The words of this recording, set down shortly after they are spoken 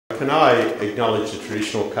can I acknowledge the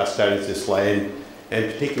traditional custodians of this land,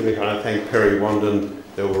 and particularly can I thank Perry Wandon,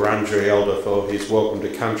 the Wurundjeri elder, for his welcome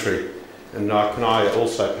to country. And can I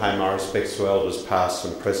also pay my respects to elders past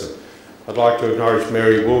and present. I'd like to acknowledge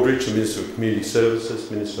Mary Wooldridge, the Minister of Community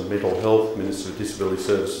Services, Minister of Mental Health, Minister of Disability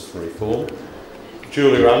Services and Reform,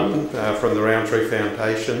 Julie Rutland from the Roundtree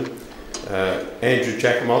Foundation, Andrew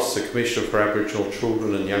Jacomos, the Commissioner for Aboriginal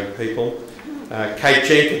Children and Young People, Kate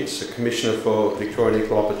Jenkins, the Commissioner for Victorian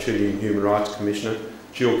Equal Opportunity and Human Rights Commissioner,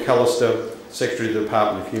 Jill Callister, Secretary of the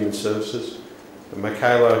Department of Human Services,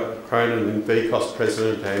 Michaela Cronin, VCOS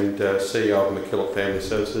President and CEO of McKillop Family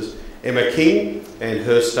Services, Emma King and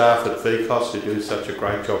her staff at VCOS who do such a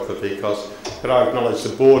great job for VCOS. Could I acknowledge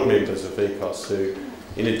the board members of VCOS who,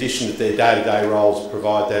 in addition to their day-to-day roles,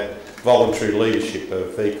 provide that voluntary leadership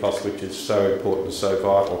of VCOS, which is so important and so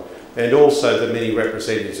vital, and also the many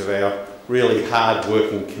representatives of our really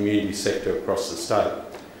hard-working community sector across the state.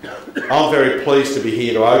 I'm very pleased to be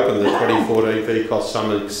here to open the 2014 VCOS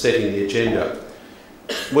Summit setting the agenda.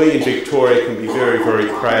 We in Victoria can be very, very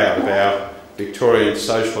proud of our Victorian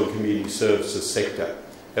social and community services sector,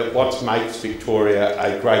 at what makes Victoria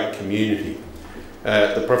a great community.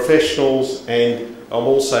 The professionals, and I'm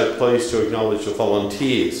also pleased to acknowledge the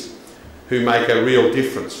volunteers who make a real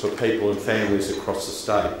difference for people and families across the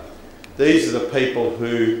state. These are the people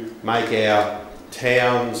who make our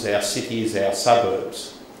towns, our cities, our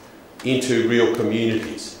suburbs into real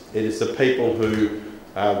communities. It is the people who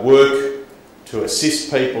work to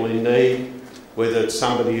assist people in need, whether it's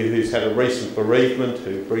somebody who's had a recent bereavement,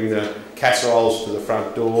 who bring the casseroles to the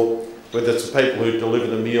front door, whether it's the people who deliver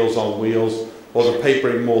the Meals on Wheels, or the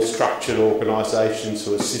people in more structured organisations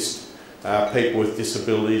who assist people with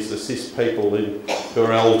disabilities, assist people who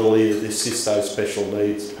are elderly, assist those special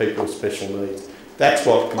needs, people with special needs. That's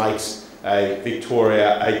what makes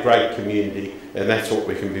Victoria a great community, and that's what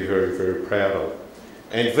we can be very, very proud of.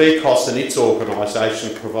 And VCOS and its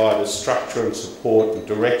organisation provide a structure and support and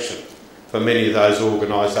direction for many of those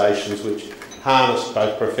organisations which harness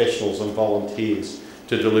both professionals and volunteers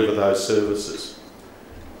to deliver those services.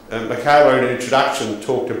 Michaela, in her introduction,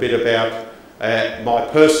 talked a bit about my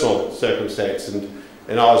personal circumstance,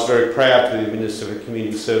 and I was very proud to be Minister for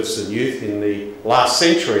Community Services and Youth in the last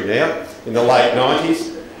century now, in the late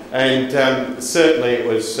 90s, and certainly it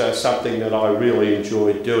was something that I really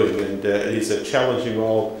enjoyed doing, and it is a challenging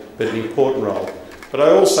role but an important role. But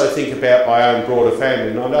I also think about my own broader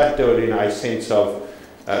family, and I don't do it in a sense of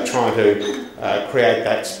trying to create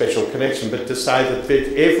that special connection, but to say that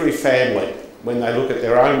every family, when they look at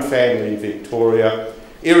their own family in Victoria,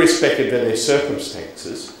 irrespective of their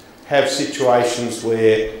circumstances, have situations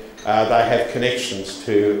where they have connections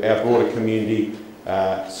to our broader community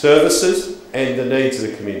services and the needs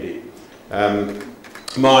of the community.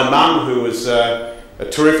 My mum, who was a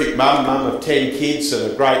terrific mum of 10 kids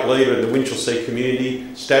and a great leader in the Winchelsea community,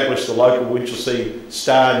 established the local Winchelsea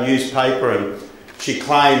Star newspaper, and she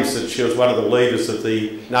claims that she was one of the leaders of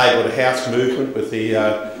the neighbourhood house movement with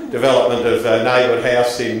the development of a neighbourhood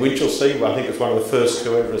house in Winchelsea. I think it was one of the first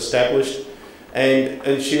to ever established.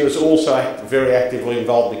 And she was also very actively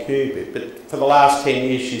involved in the community. But for the last 10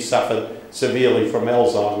 years she suffered severely from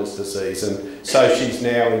Alzheimer's disease, and so she's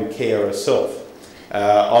now in care herself.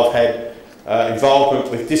 I've had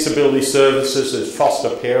involvement with disability services as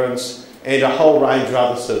foster parents and a whole range of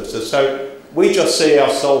other services. So we just see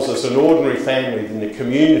ourselves as an ordinary family in the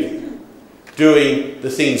community doing the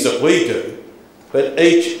things that we do, but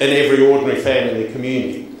each and every ordinary family in the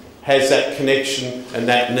community has that connection and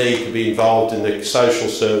that need to be involved in the social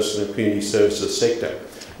services and the community services sector.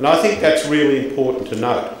 And I think that's really important to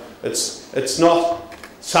note. It's not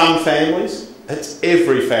some families, it's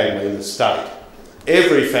every family in the state.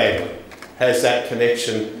 Every family has that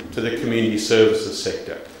connection to the community services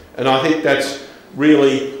sector. And I think that's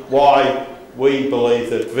really why we believe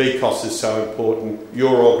that VCOS is so important,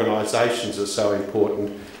 your organisations are so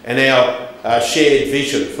important, and our shared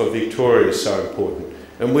vision for Victoria is so important.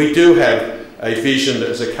 And we do have a vision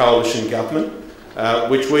as a coalition government,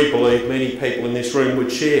 which we believe many people in this room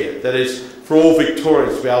would share. That is, for all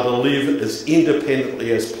Victorians to be able to live as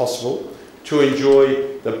independently as possible, to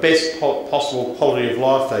enjoy the best possible quality of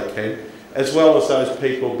life they can, as well as those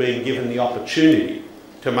people being given the opportunity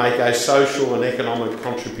to make a social and economic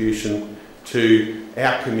contribution to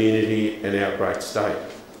our community and our great state.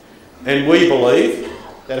 And we believe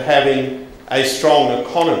that having a strong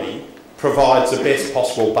economy provides the best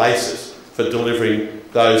possible basis for delivering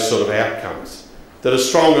those sort of outcomes. That a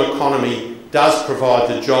strong economy does provide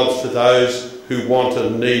the jobs for those who want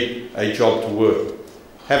and need a job to work.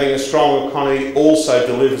 Having a strong economy also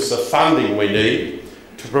delivers the funding we need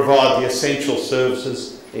to provide the essential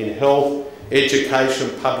services in health, education,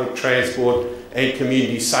 public transport and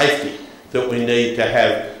community safety that we need to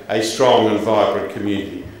have a strong and vibrant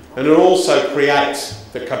community. And it also creates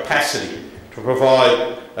the capacity to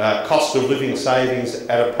provide cost of living savings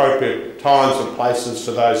at appropriate times and places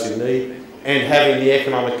for those in need, and having the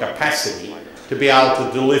economic capacity to be able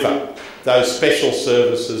to deliver those special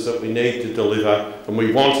services that we need to deliver and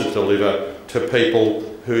we want to deliver to people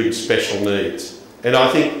who have special needs. And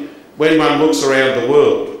I think when one looks around the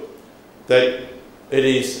world, that it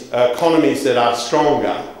is economies that are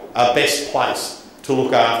stronger are best placed to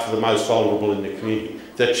look after the most vulnerable in the community.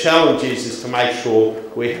 The challenge is to make sure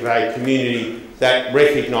we have a community that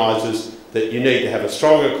recognises that you need to have a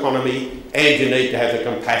strong economy and you need to have the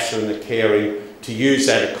compassion and the caring to use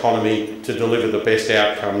that economy to deliver the best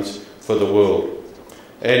outcomes for the world.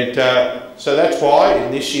 And so that's why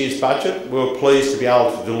in this year's budget we were pleased to be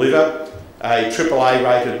able to deliver a AAA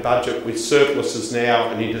rated budget with surpluses now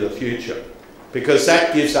and into the future, because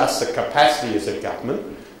that gives us the capacity as a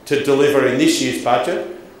government to deliver in this year's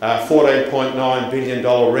budget $14.9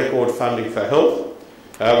 billion record funding for health,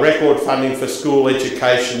 record funding for school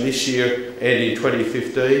education this year and in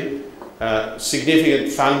 2015,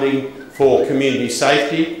 significant funding for community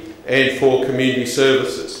safety and for community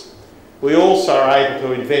services. We also are able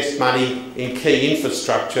to invest money in key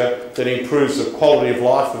infrastructure that improves the quality of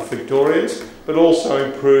life of Victorians, but also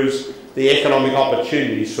improves the economic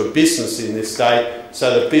opportunities for business in this state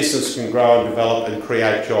so that business can grow and develop and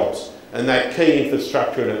create jobs. And that key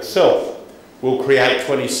infrastructure in itself will create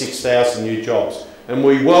 26,000 new jobs. And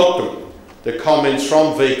we welcome the comments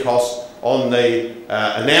from VCOS on the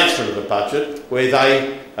announcement of the budget, where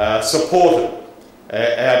they supported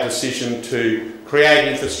our decision to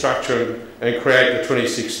create infrastructure and create the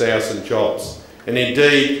 26,000 jobs. And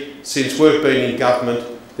indeed, since we've been in government,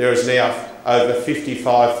 there is now over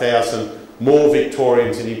 55,000 more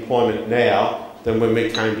Victorians in employment now than when we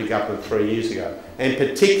came to government 3 years ago. And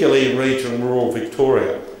particularly in regional and rural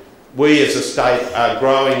Victoria, we as a state are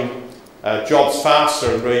growing jobs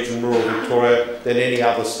faster in regional and rural Victoria than any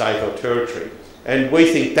other state or territory. And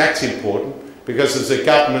we think that's important because as a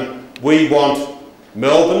government we want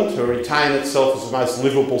Melbourne to retain itself as the most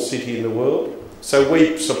livable city in the world. So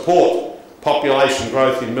we support population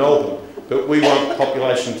growth in Melbourne, but we want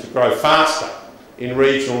population to grow faster in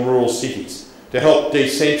regional and rural cities to help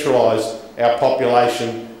decentralise our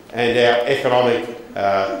population and our economic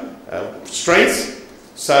strengths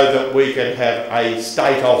so that we can have a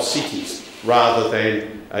state of cities rather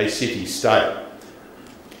than a city-state.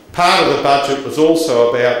 Part of the budget was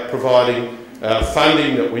also about providing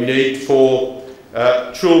funding that we need for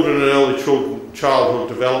children and early childhood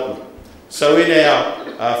development. So in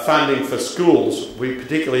our funding for schools, we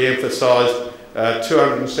particularly emphasised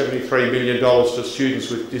 $273 million to students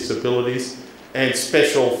with disabilities and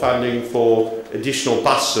special funding for additional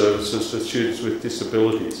bus services for students with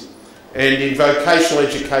disabilities. And in vocational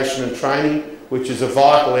education and training, which is a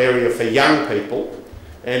vital area for young people,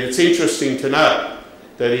 and it's interesting to note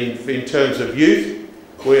that in terms of youth,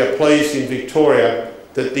 we are pleased in Victoria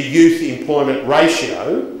that the youth employment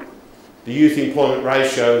ratio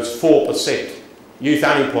is 4%. Youth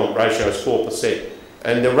unemployment ratio is 4%.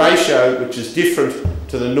 And the ratio, which is different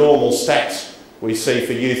to the normal stats we see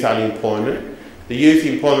for youth unemployment, the youth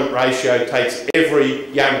employment ratio takes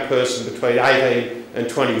every young person between 18 and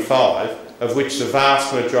 25, of which the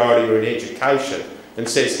vast majority are in education, and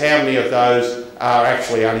says how many of those are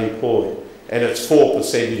actually unemployed. And it's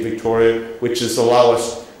 4% in Victoria, which is the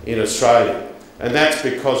lowest in Australia. And that's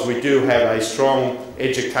because we do have a strong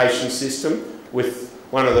education system with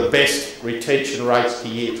one of the best retention rates to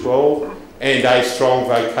year 12 and a strong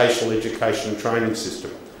vocational education and training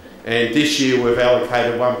system. And this year we've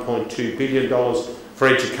allocated $1.2 billion for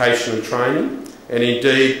education and training. And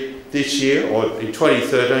indeed this year, or in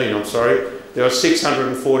 2013, I'm sorry, there were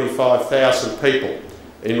 645,000 people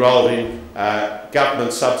enrolled in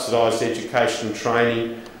government subsidised education and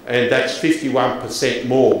training, and that's 51%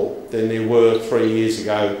 more than there were 3 years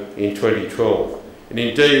ago in 2012. And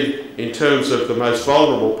indeed, in terms of the most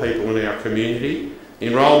vulnerable people in our community,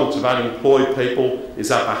 enrolments of unemployed people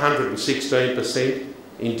is up 116%,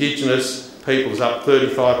 Indigenous people is up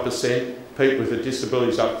 35%, people with a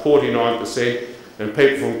disability is up 49%, and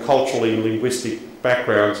people from culturally and linguistic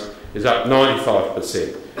backgrounds is up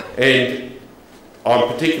 95%. And I'm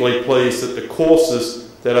particularly pleased that the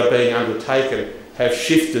courses that are being undertaken have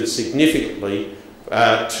shifted significantly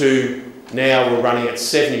to now we're running at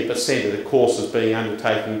 70% of the courses being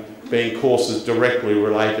undertaken being courses directly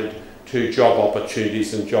related to job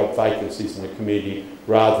opportunities and job vacancies in the community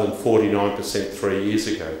rather than 49% 3 years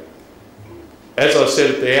ago. As I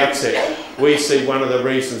said at the outset, we see one of the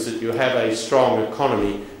reasons that you have a strong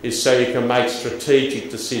economy is so you can make strategic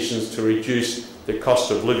decisions to reduce the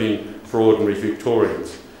cost of living for ordinary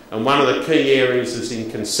Victorians. And one of the key areas is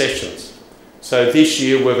in concessions. So this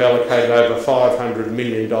year we've allocated over $500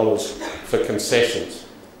 million for concessions.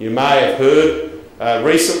 You may have heard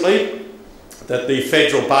recently that the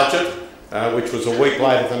federal budget, which was a week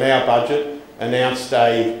later than our budget, announced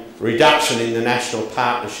a reduction in the National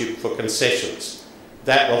Partnership for concessions.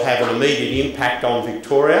 That will have an immediate impact on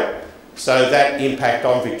Victoria. So that impact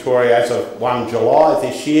on Victoria as of 1 July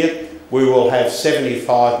this year, we will have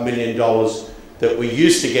 $75 million that we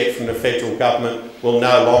used to get from the federal government will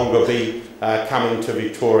no longer be coming to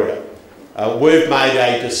Victoria. We've made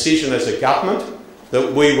a decision as a government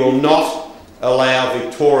that we will not allow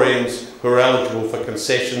Victorians who are eligible for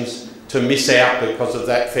concessions to miss out because of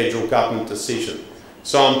that federal government decision.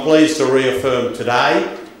 So I'm pleased to reaffirm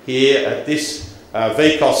today here at this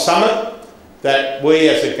VCOS Summit that we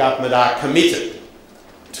as a government are committed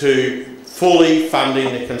to fully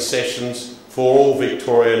funding the concessions for all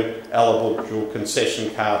Victorian eligible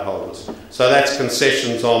concession card holders. So that's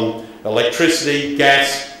concessions on electricity,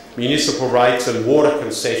 gas, municipal rates and water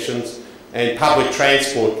concessions, and public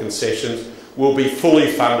transport concessions will be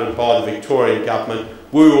fully funded by the Victorian government.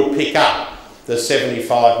 We will pick up the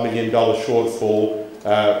 $75 million shortfall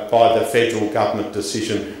by the federal government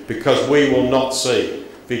decision because we will not see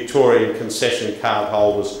Victorian concession card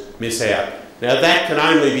holders miss out. Now that can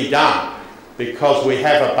only be done because we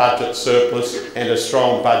have a budget surplus and a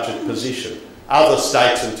strong budget position. Other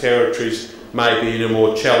states and territories may be in a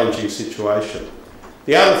more challenging situation.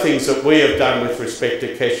 The other things that we have done with respect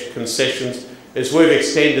to concessions is we've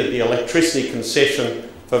extended the electricity concession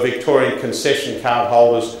for Victorian concession card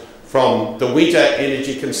holders from the winter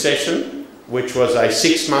energy concession, which was a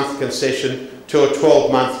 6-month concession, to a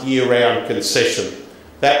 12-month year-round concession.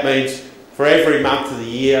 That means for every month of the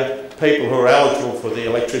year, people who are eligible for the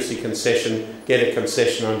electricity concession get a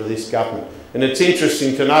concession under this government. And it's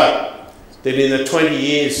interesting to note that in the 20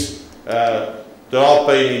 years that I've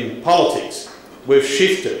been in politics, we've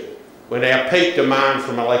shifted. When our peak demand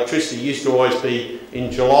from electricity used to always be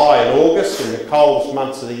in July and August, in the coldest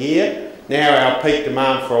months of the year, now our peak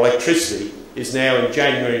demand for electricity is now in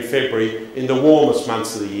January and February, in the warmest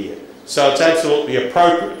months of the year. So it's absolutely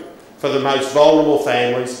appropriate for the most vulnerable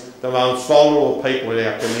families, the most vulnerable people in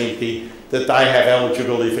our community, that they have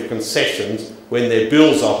eligibility for concessions when their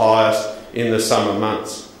bills are highest in the summer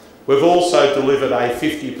months. We've also delivered a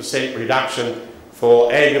 50% reduction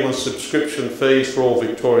for ambulance subscription fees for all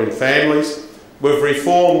Victorian families. We've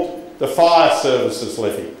reformed the fire services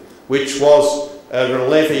levy, which was a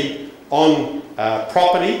levy on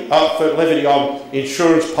levy on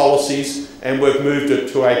insurance policies, and we've moved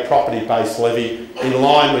it to a property-based levy in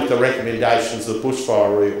line with the recommendations of the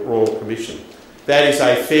Bushfire Royal Commission. That is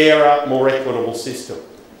a fairer, more equitable system.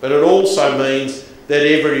 But it also means that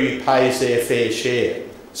everybody pays their fair share.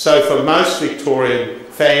 So for most Victorian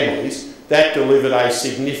families, that delivered a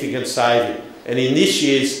significant saving. And in this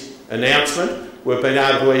year's announcement, we've been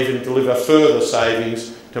able to even deliver further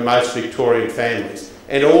savings to most Victorian families.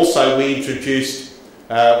 And also we introduced,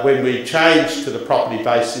 when we changed to the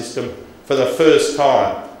property-based system, for the first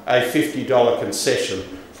time, a $50 concession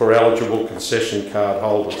for eligible concession card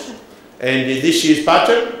holders. And in this year's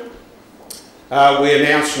budget, we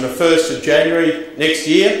announced from the 1st of January next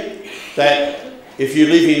year that if you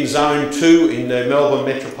live in Zone 2 in the Melbourne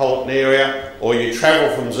metropolitan area, or you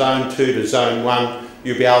travel from Zone 2 to Zone 1,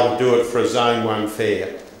 you'll be able to do it for a Zone 1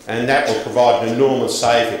 fare. And that will provide an enormous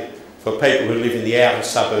saving for people who live in the outer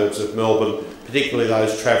suburbs of Melbourne, particularly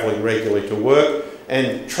those travelling regularly to work.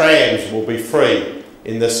 And trams will be free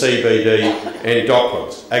in the CBD and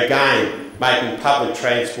Docklands. Again, making public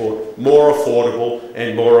transport more affordable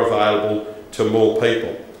and more available to more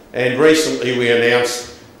people. And recently we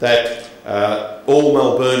announced that all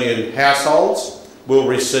Melburnian households will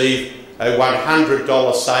receive a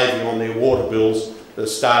 $100 saving on their water bills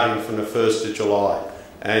starting from the 1st of July.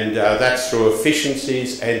 And that's through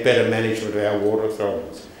efficiencies and better management of our water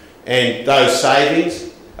authorities. And those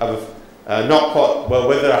savings of not quite, well,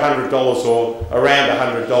 whether $100 or around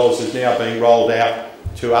 $100 is now being rolled out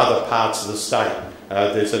to other parts of the state.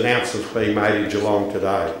 There's announcements being made in Geelong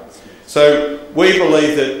today. So we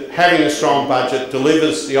believe that having a strong budget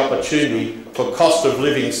delivers the opportunity for cost of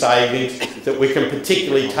living savings that we can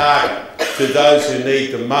particularly target to those who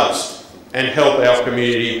need the most and help our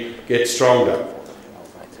community get stronger.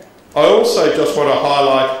 I also just want to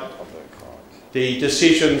highlight the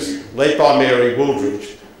decisions led by Mary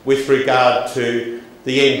Wooldridge with regard to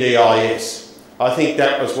the NDIS. I think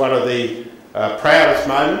that was one of the proudest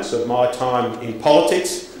moments of my time in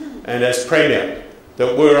politics, and as Premier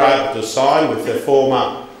that we were able to sign with the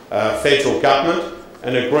former federal government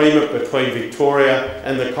an agreement between Victoria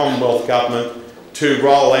and the Commonwealth Government to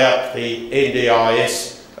roll out the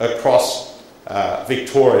NDIS across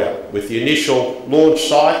Victoria, with the initial launch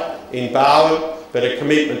site in Barwon, but a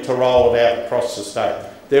commitment to roll it out across the state.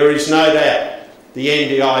 There is no doubt the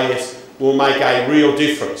NDIS will make a real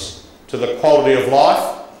difference to the quality of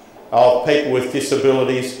life of people with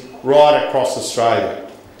disabilities right across Australia.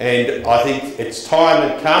 And I think its time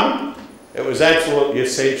had come. It was absolutely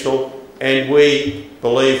essential, and we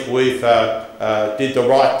believe we've did the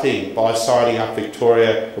right thing by signing up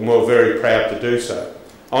Victoria, and we're very proud to do so.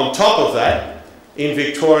 On top of that, in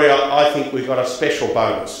Victoria, I think we've got a special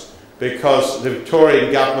bonus, because the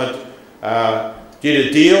Victorian government did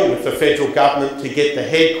a deal with the federal government to get the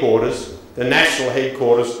headquarters, the national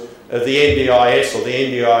headquarters of the NDIS or the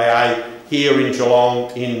NDIA here in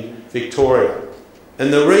Geelong in Victoria.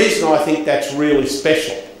 And the reason I think that's really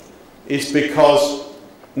special is because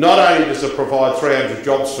not only does it provide 300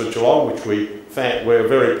 jobs for Geelong, which we're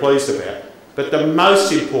very pleased about, but the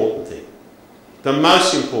most important thing,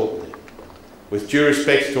 with due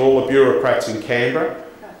respect to all the bureaucrats in Canberra,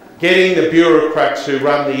 getting the bureaucrats who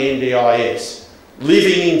run the NDIS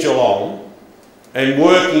living in Geelong and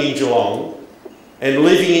working in Geelong and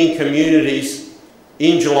living in communities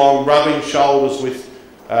in Geelong, rubbing shoulders with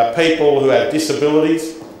people who have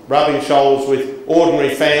disabilities, rubbing shoulders with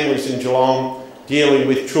ordinary families in Geelong, dealing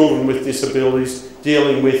with children with disabilities,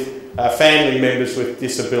 dealing with family members with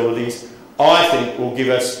disabilities, I think will give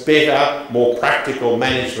us better, more practical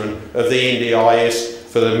management of the NDIS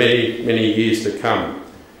for the many, many years to come.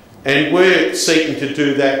 And we're seeking to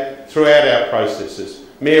do that throughout our processes.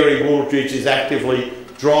 Mary Wooldridge is actively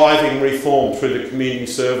driving reform through the community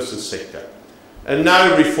services sector. And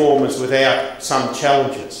no reform is without some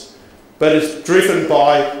challenges, but it's driven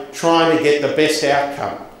by trying to get the best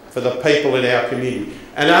outcome for the people in our community.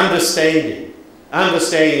 And understanding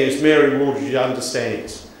as Mary Wooldridge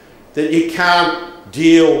understands, that you can't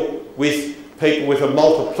deal with people with a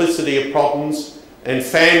multiplicity of problems and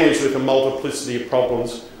families with a multiplicity of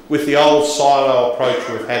problems with the old silo approach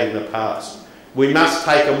we've had in the past. We must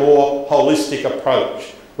take a more holistic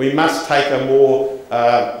approach. We must take a more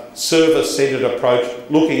service-centred approach,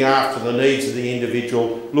 looking after the needs of the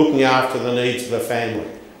individual, looking after the needs of the family.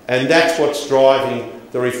 And that's what's driving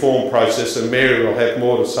the reform process, and Mary will have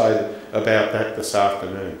more to say about that this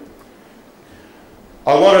afternoon.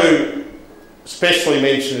 I want to especially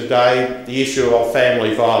mention today the issue of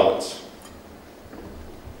family violence.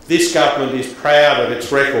 This government is proud of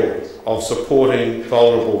its record of supporting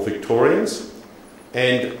vulnerable Victorians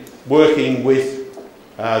and working with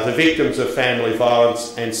the victims of family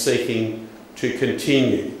violence and seeking to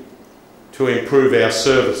continue to improve our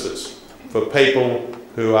services for people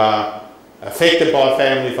who are affected by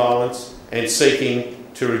family violence and seeking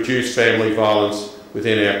to reduce family violence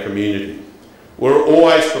within our community. We're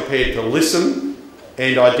always prepared to listen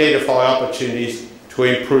and identify opportunities to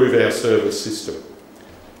improve our service system.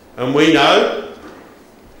 And we know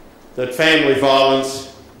that family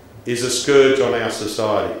violence is a scourge on our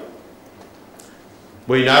society.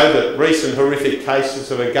 We know that recent horrific cases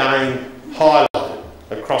have again highlighted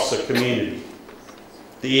across the community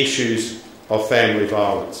the issues of family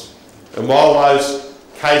violence. And while those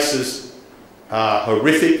cases are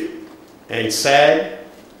horrific and sad,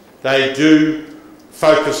 they do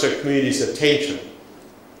focus the community's attention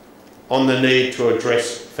on the need to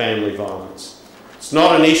address family violence. It's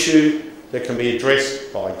not an issue that can be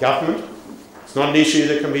addressed by government. It's not an issue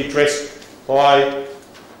that can be addressed by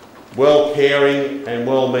well-caring and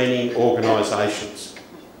well-meaning organisations.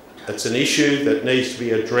 It's an issue that needs to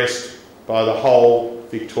be addressed by the whole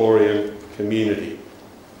Victorian community.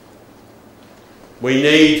 We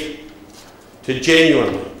need to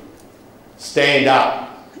genuinely stand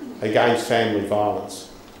up against family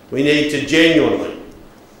violence. We need to genuinely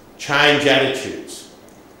change attitudes.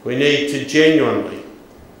 We need to genuinely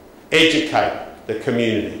educate the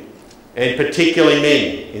community, and particularly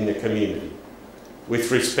men in the community,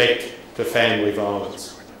 with respect to family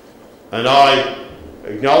violence. And I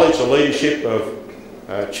acknowledge the leadership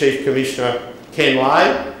of Chief Commissioner Ken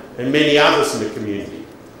Lay and many others in the community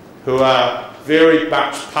who are very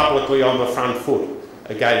much publicly on the front foot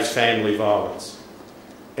against family violence.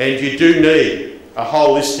 And you do need a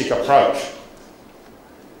holistic approach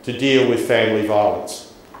to deal with family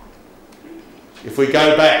violence. If we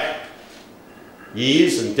go back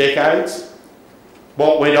years and decades,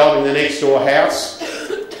 what went on in the next door house,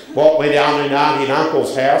 what went on in Auntie and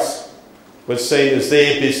Uncle's house was seen as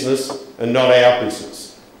their business and not our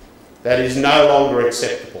business. That is no longer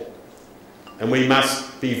acceptable. and we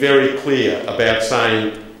must be very clear about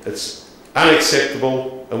saying it's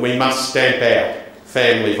unacceptable and we must stamp out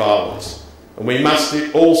family violence. And we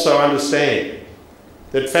must also understand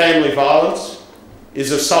that family violence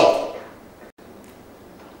is assault.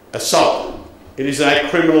 Assault. It is a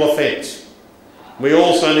criminal offence. We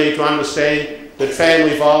also need to understand that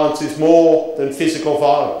family violence is more than physical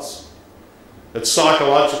violence. It's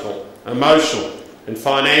psychological, emotional and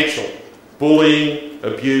financial, bullying,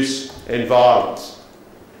 abuse and violence.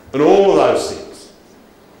 And all of those things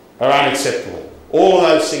are unacceptable. All of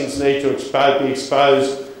those things need to be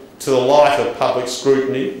exposed to the light of public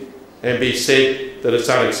scrutiny and be said that it's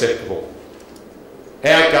unacceptable.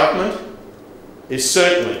 Our government is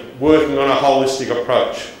certainly working on a holistic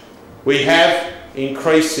approach. We have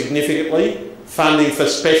increased significantly funding for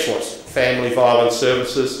specialist family violence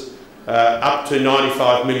services, up to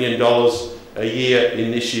 $95 million a year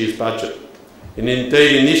in this year's budget. And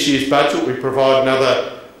indeed in this year's budget we provide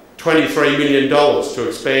another $23 million to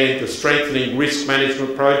expand the strengthening risk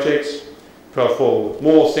management projects for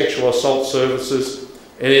more sexual assault services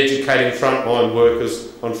and educating frontline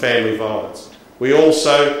workers on family violence. We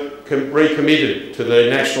also recommitted to the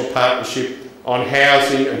National Partnership on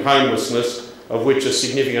Housing and Homelessness, of which a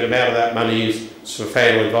significant amount of that money is for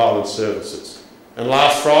family violence services. And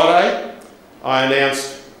last Friday I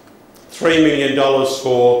announced $3 million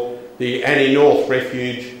for the Annie North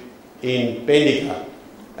Refuge in Bendigo.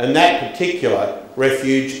 And that particular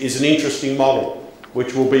refuge is an interesting model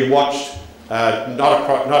which will be watched not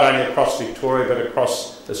only across Victoria but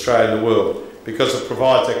across Australia and the world, because it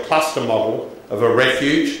provides a cluster model of a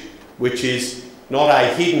refuge which is not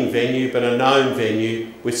a hidden venue but a known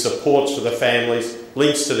venue with supports for the families,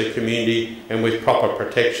 links to the community and with proper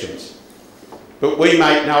protections. But we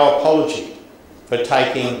make no apology for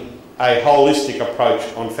taking a holistic approach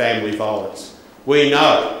on family violence. We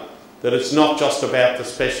know that it's not just about the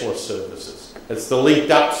specialist services, it's the linked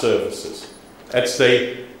up services, it's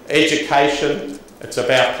the education, it's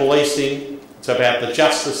about policing, it's about the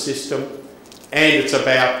justice system, and it's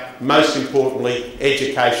about, most importantly,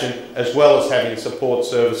 education, as well as having support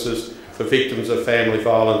services for victims of family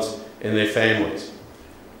violence and their families.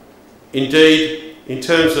 Indeed, in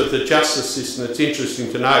terms of the justice system, it's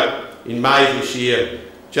interesting to note, in May this year,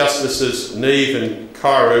 Justices Neve and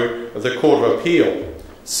Cairo of the Court of Appeal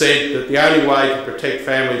said that the only way to protect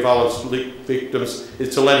family violence victims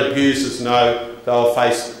is to let abusers know they'll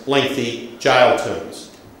face lengthy jail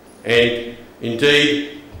terms. And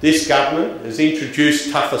indeed, this government has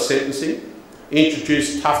introduced tougher sentencing,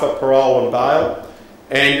 introduced tougher parole and bail,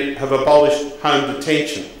 and have abolished home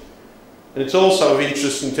detention. And it's also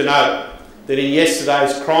interesting to note that in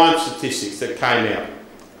yesterday's crime statistics that came out,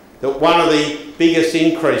 that one of the biggest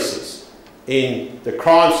increases in the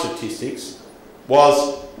crime statistics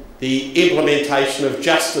was the implementation of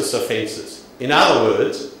justice offences. In other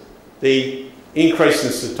words, the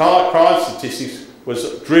increase in crime statistics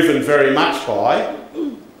was driven very much by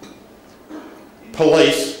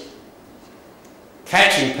police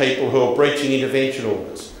catching people who are breaching intervention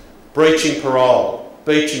orders, breaching parole,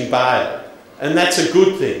 breaching bail, and that's a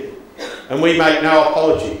good thing. And we make no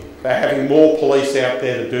apology for having more police out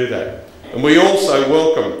there to do that. And we also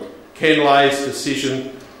welcome Ken Lay's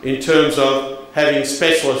decision in terms of having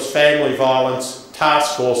specialist family violence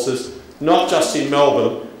task forces, not just in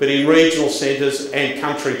Melbourne, but in regional centres and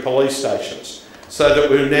country police stations, so that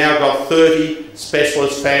we've now got 30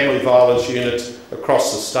 specialist family violence units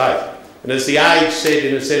across the state. And as The Age said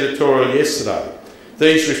in its editorial yesterday,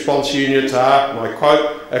 these response units are, and I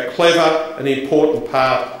quote, a clever and important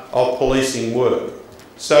part of policing work.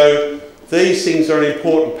 So these things are an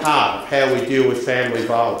important part of how we deal with family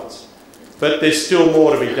violence. But there's still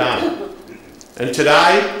more to be done. And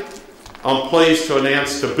today, I'm pleased to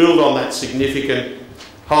announce, to build on that significant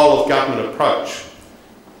whole-of-government approach,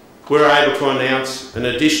 we're able to announce an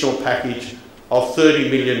additional package of $30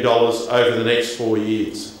 million over the next 4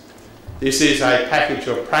 years. This is a package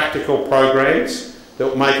of practical programs that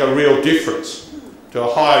will make a real difference to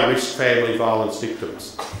high-risk family violence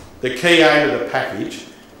victims. The key aim of the package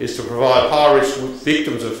is to provide high-risk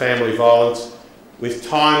victims of family violence with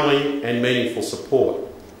timely and meaningful support.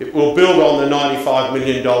 It will build on the $95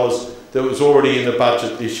 million that was already in the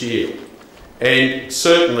budget this year. And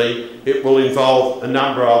certainly it will involve a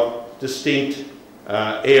number of distinct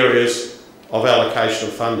areas of allocation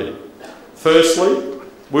of funding. Firstly,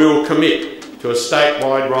 we will commit to a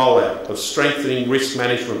statewide rollout of strengthening risk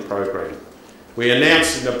management program. We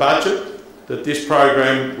announced in the budget that this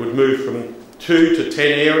program would move from 2 to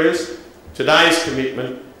 10 areas. Today's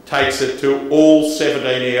commitment takes it to all 17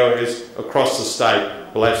 areas across the state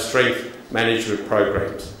will have strength management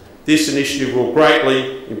programs. This initiative will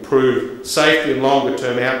greatly improve safety and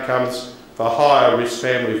longer-term outcomes for higher-risk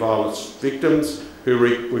family violence victims who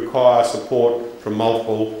require support from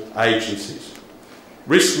multiple agencies.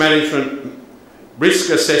 Risk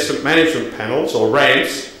assessment management panels, or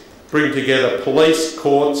RAMPs, bring together police,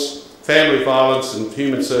 courts, family violence and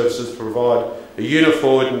human services to provide a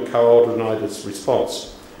unified and coordinated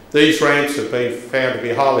response. These RAMPs have been found to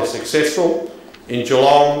be highly successful in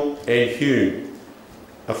Geelong and Hume.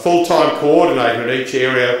 A full-time coordinator in each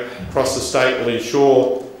area across the state will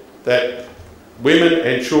ensure that women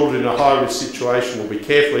and children in a high-risk situation will be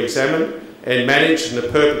carefully examined and managed, and the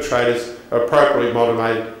perpetrators are appropriately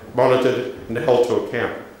monitored and held to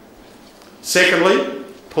account. Secondly,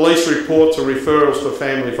 police reports or referrals for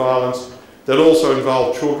family violence that also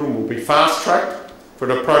involve children will be fast-tracked for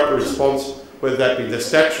an appropriate response, whether that be the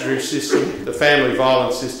statutory system, the family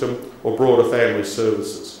violence system, or broader family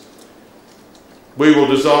services. We will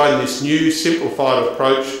design this new simplified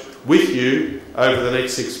approach with you over the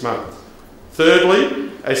next 6 months.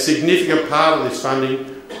 Thirdly, a significant part of this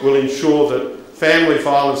funding will ensure that family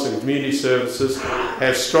violence and community services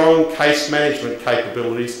have strong case management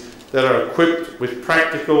capabilities that are equipped with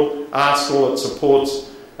practical arsenal that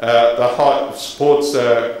supports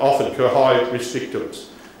offered to high-risk victims.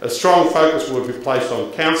 A strong focus will be placed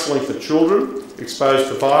on counselling for children exposed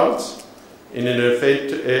to violence in an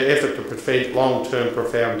effort to prevent long-term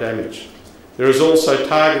profound damage. There is also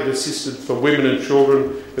targeted assistance for women and children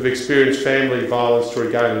who have experienced family violence to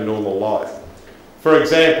regain a normal life. For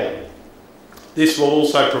example, this will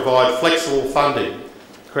also provide flexible funding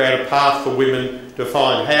to create a path for women to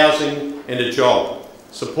find housing and a job,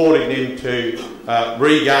 supporting them to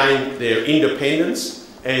regain their independence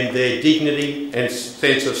and their dignity and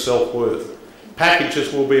sense of self-worth.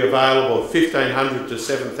 Packages will be available of $1,500 to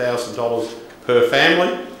 $7,000 per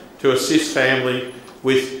family to assist family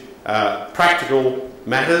with practical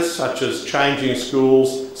matters such as changing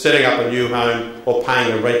schools, setting up a new home, or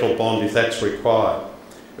paying a rental bond if that's required.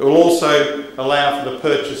 It will also allow for the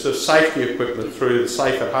purchase of safety equipment through the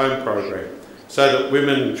Safe at Home program, so that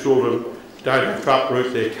women and children don't have to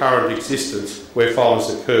uproot their current existence where violence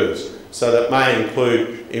occurs. So that may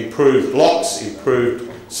include improved locks,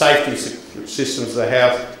 improved safety systems of the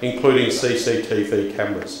house, including CCTV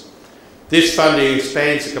cameras. This funding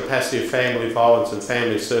expands the capacity of family violence and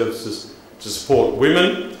family services to support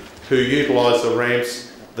women who utilise the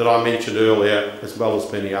ramps that I mentioned earlier, as well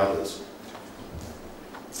as many others.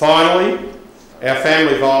 Finally, our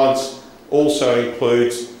family violence also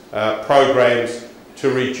includes programs to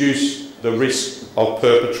reduce the risk of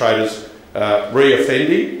perpetrators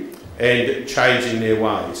reoffending and changing their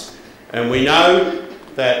ways. And we know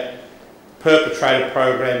that perpetrator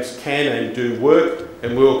programs can and do work,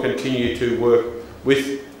 and we will continue to work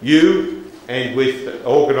with you and with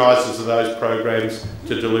organisers of those programs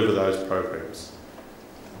to deliver those programs.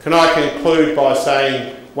 Can I conclude by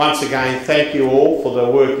saying once again thank you all for the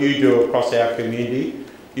work you do across our community.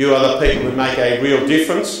 You are the people who make a real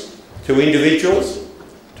difference to individuals,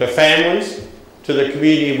 to families, to the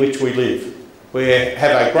community in which we live. We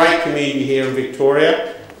have a great community here in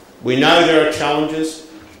Victoria. We know there are challenges.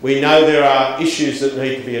 We know there are issues that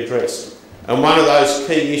need to be addressed. And one of those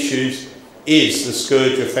key issues is the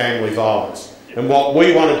scourge of family violence. And what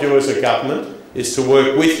we want to do as a government is to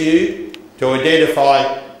work with you to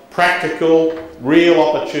identify practical, real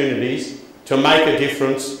opportunities to make a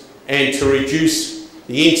difference and to reduce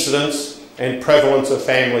the incidence and prevalence of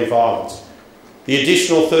family violence. The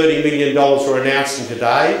additional $30 million we're announcing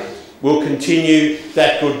today will continue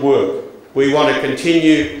that good work. We want to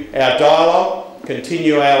continue our dialogue,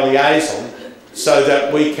 continue our liaison, so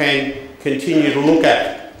that we can continue to look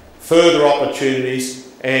at further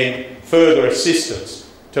opportunities and further assistance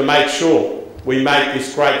to make sure we make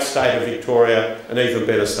this great state of Victoria an even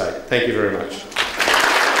better state. Thank you very much.